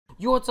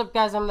Yo, what's up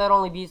guys, I'm That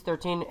Only Beast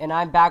 13 and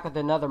I'm back with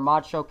another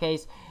mod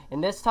showcase,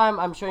 and this time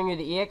I'm showing you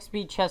the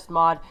EXP chest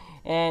mod.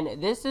 And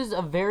this is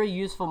a very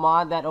useful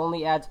mod that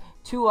only adds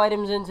 2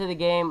 items into the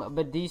game,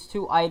 but these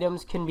 2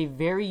 items can be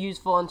very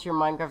useful into your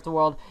Minecraft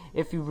world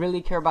if you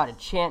really care about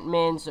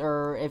enchantments,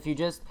 or if you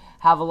just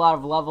have a lot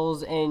of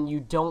levels and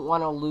you don't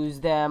want to lose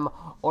them,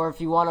 or if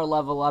you want to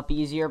level up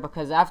easier,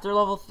 because after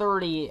level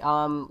 30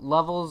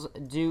 levels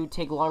do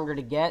take longer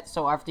to get.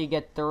 So after you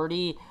get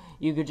 30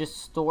 you could just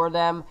store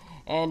them.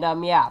 And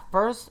yeah,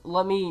 first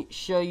let me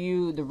show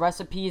you the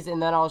recipes, and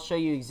then I'll show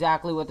you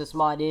exactly what this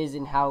mod is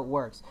and how it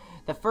works.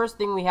 The first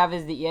thing we have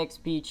is the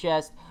EXP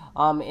chest,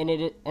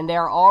 and they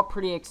are all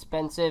pretty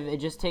expensive. It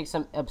just takes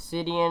some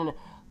obsidian,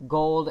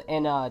 gold,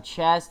 and a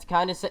chest,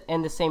 kind of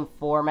in the same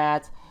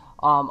format,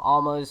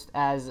 almost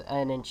as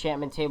an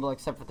enchantment table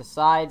except for the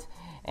sides.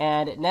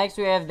 And next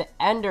we have the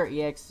Ender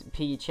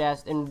EXP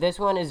chest, and this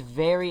one is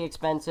very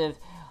expensive,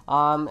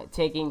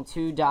 taking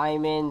 2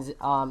 diamonds,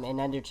 an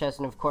ender chest,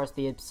 and of course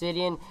the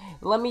obsidian.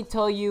 Let me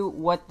tell you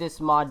what this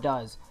mod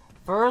does.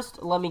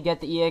 First, let me get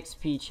the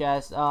EXP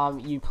chest.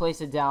 You place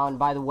it down.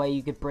 By the way,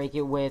 you could break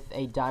it with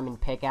a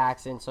diamond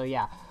pickaxe, and so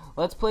yeah,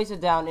 let's place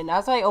it down. And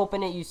as I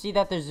open it, you see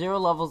that there's 0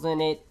 levels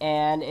in it,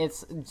 and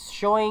it's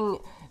showing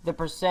the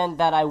percent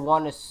that I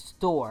want to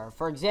store.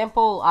 For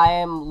example, I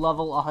am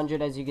level 100,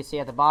 as you can see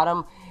at the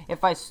bottom.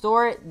 If I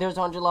store it, there's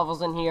 100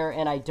 levels in here,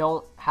 and I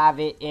don't have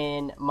it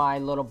in my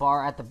little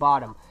bar at the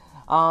bottom.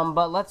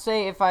 But let's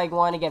say if I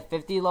want to get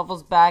 50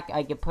 levels back,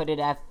 I could put it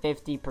at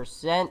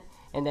 50%,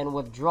 and then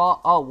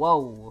withdraw. Oh,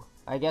 whoa.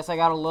 I guess I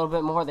got a little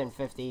bit more than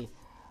 50.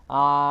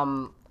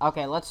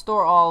 Okay, let's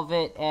store all of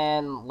it,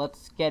 and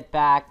let's get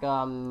back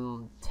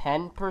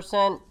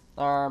 10%,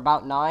 or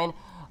about 9.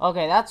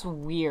 Okay, that's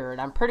weird.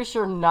 I'm pretty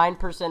sure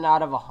 9%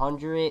 out of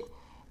 100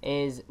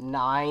 is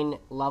 9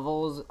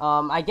 levels.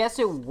 I guess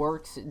it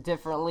works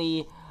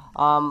differently.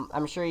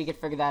 I'm sure you could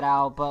figure that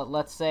out, but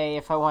let's say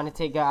if I want to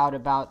take out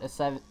about a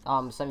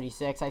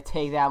 76, I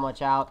take that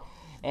much out,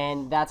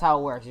 and that's how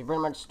it works. You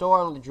pretty much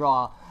store and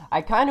withdraw.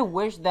 I kind of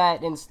wish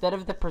that instead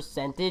of the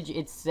percentage,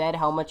 it said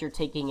how much you're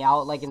taking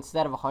out. Like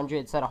instead of 100,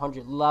 it said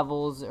 100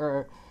 levels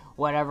or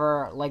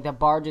whatever. Like the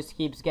bar just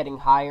keeps getting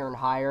higher and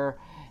higher.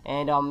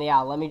 And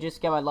yeah, let me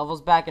just get my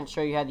levels back and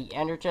show you how the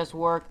ender chests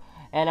work.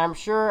 And I'm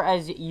sure,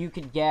 as you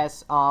could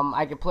guess,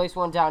 I could place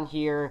one down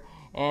here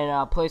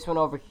and place one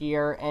over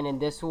here, and in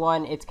this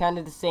one it's kind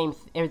of the same.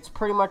 It's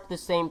pretty much the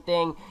same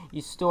thing.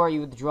 You store, you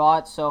withdraw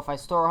it. So if I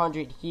store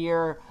 100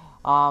 here,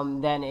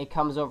 then it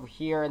comes over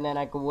here, and then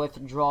I could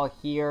withdraw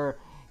here,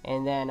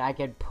 and then I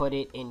could put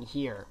it in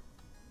here.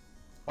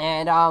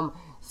 And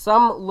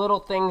some little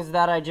things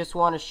that I just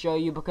want to show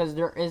you, because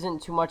there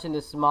isn't too much in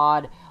this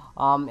mod.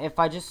 If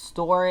I just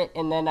store it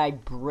and then I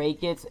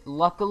break it,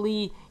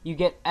 luckily you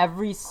get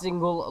every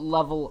single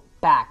level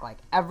back, like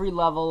every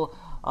level.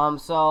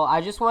 So I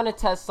just want to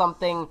test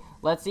something.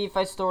 Let's see if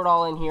I store it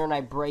all in here and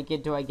I break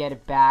it, do I get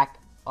it back?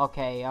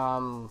 Okay,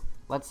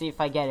 let's see if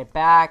I get it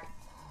back.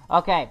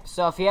 Okay,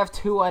 so if you have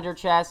 2 ender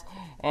chests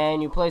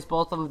and you place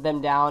both of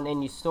them down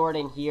and you store it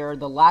in here,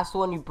 the last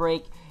one you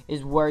break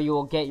is where you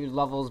will get your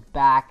levels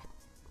back,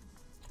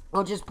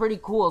 which is pretty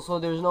cool. So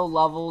there's no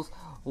levels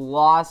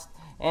lost.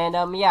 And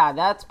yeah,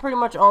 that's pretty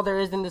much all there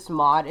is in this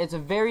mod. It's a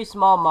very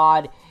small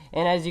mod,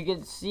 and as you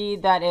can see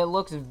that it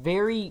looks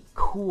very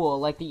cool,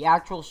 like the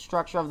actual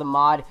structure of the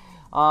mod,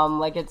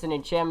 like it's an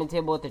enchantment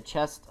table with a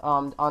chest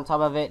on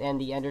top of it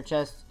and the ender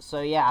chest.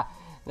 So yeah,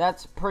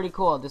 that's pretty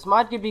cool. This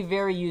mod could be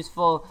very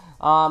useful.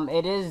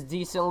 It is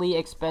decently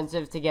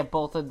expensive to get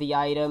both of the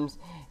items.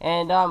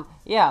 And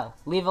yeah,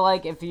 leave a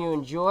like if you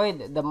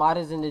enjoyed. The mod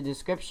is in the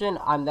description.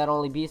 I'm That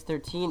Only Beast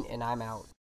 13, and I'm out.